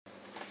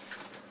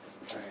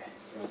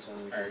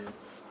Alright.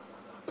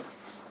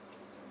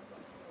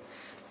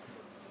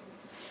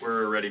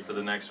 We're ready for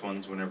the next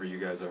ones whenever you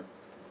guys are.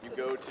 You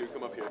go to,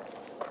 come up here.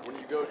 When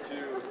you go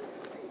to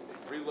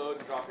reload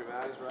and drop your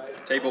mags,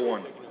 right? Table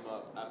 1.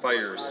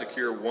 Fighters,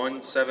 secure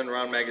 1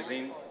 7-round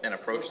magazine and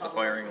approach the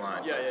firing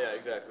line. Yeah,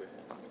 exactly.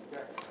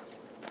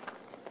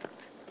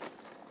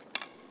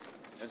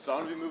 And so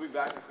I'm going to be moving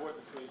back and forth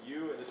between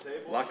you and the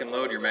table. Lock and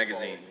load your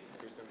magazine.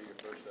 Who's going to be your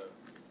first up?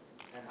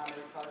 And how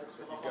many targets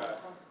So you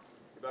got,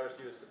 you better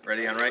see this.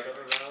 Ready on right? 7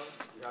 rounds,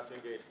 you have to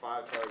engage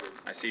 5 targets.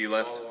 I see you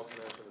left. All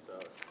command from the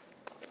tower.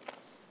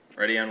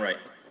 Ready on right.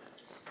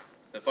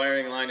 The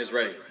firing line is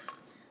ready.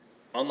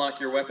 Unlock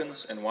your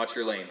weapons and watch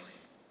your lane.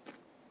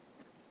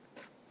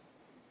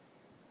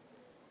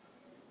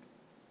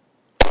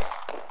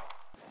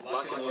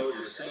 Lock and load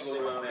your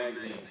single-round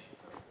magazine.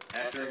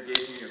 After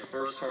engaging your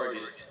first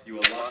target, you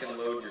will lock and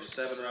load your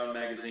 7-round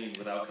magazine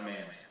without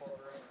command.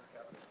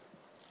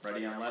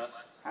 Ready on left.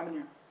 How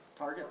many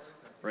targets?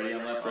 Ready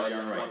on left, ready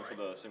on right. For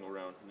the single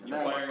round.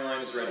 Your firing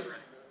line is ready.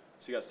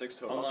 So you got 6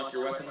 total. Unlock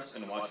your weapons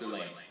and watch your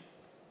lane.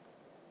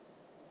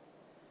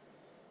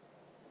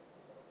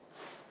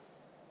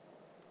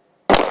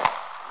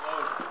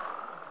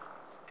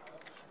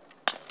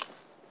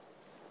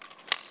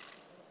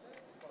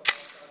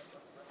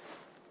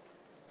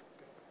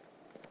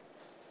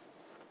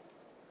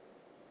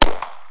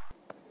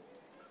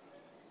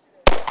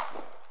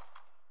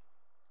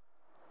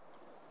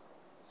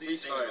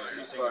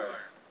 Ceasefire.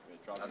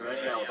 Are there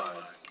any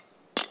alibis?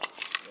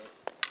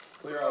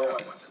 Clear all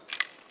weapons.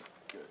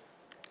 Good.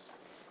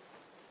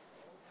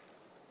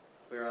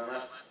 Clear on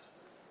left.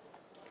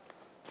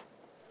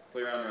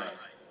 Clear on right.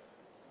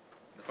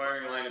 The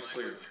firing line is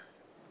clear.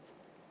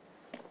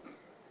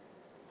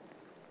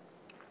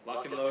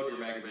 Lock and load your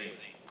magazine.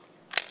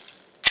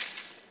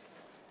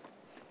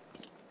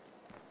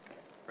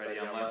 Ready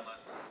on left.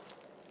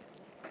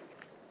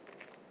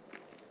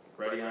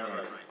 Ready on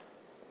right.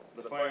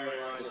 The firing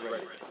line is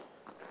ready.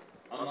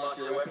 Unlock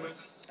your weapons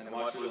and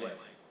watch your lane.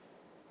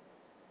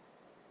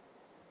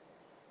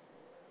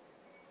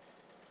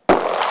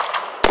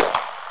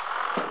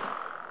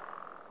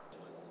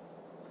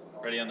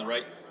 Ready on the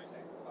right.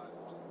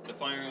 The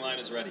firing line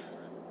is ready.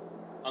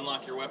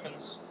 Unlock your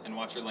weapons and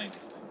watch your lane.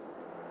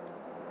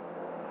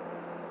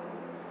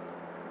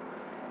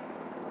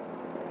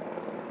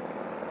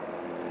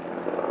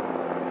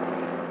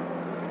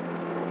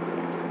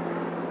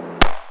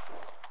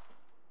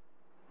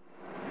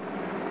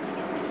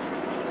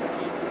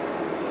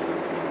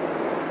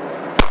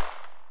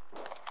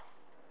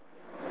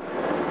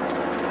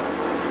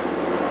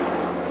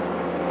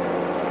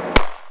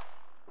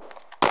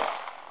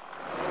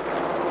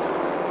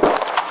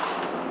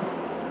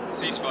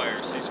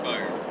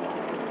 Ceasefire.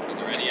 Are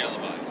there any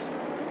alibis?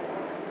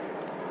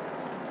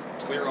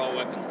 Clear all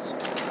weapons.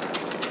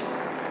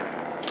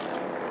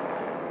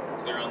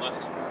 Clear on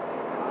left.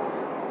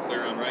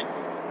 Clear on right.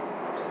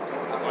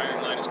 The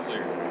firing line is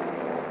clear.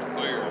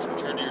 Fighters,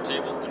 return to your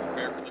table and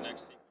prepare for the